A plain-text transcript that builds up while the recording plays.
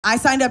I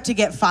signed up to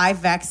get 5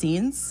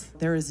 vaccines.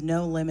 There is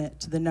no limit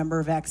to the number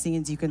of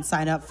vaccines you can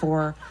sign up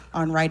for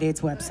on Rite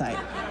Aid's website.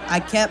 I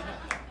kept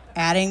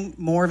adding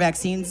more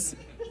vaccines,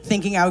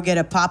 thinking I would get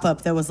a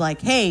pop-up that was like,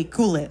 hey,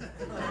 cool it.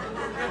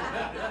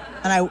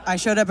 And I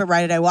showed up at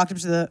Rite Aid. I walked up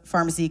to the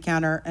pharmacy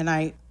counter, and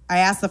I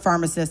asked the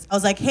pharmacist, I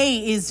was like,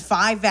 hey, is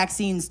 5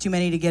 vaccines too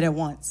many to get at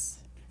once?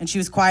 And she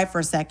was quiet for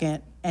a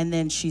second, and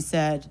then she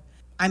said,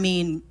 I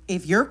mean,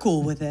 if you're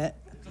cool with it.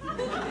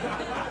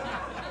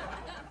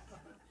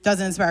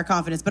 Doesn't inspire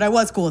confidence, but I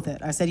was cool with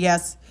it. I said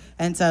yes,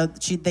 and so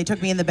they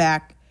took me in the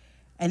back,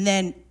 and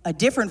then a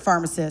different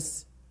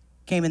pharmacist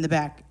came in the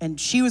back, and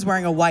she was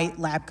wearing a white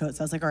lab coat,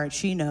 so I was like, all right,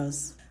 she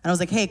knows. And I was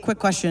like, hey, quick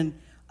question,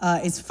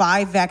 is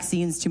 5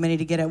 vaccines too many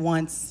to get at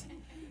once?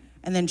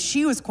 And then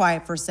she was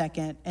quiet for a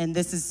second, and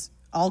this is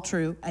all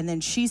true, and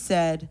then she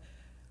said,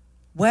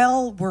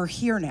 well, we're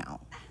here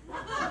now.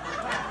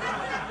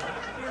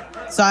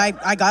 So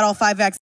I got all 5 vaccines.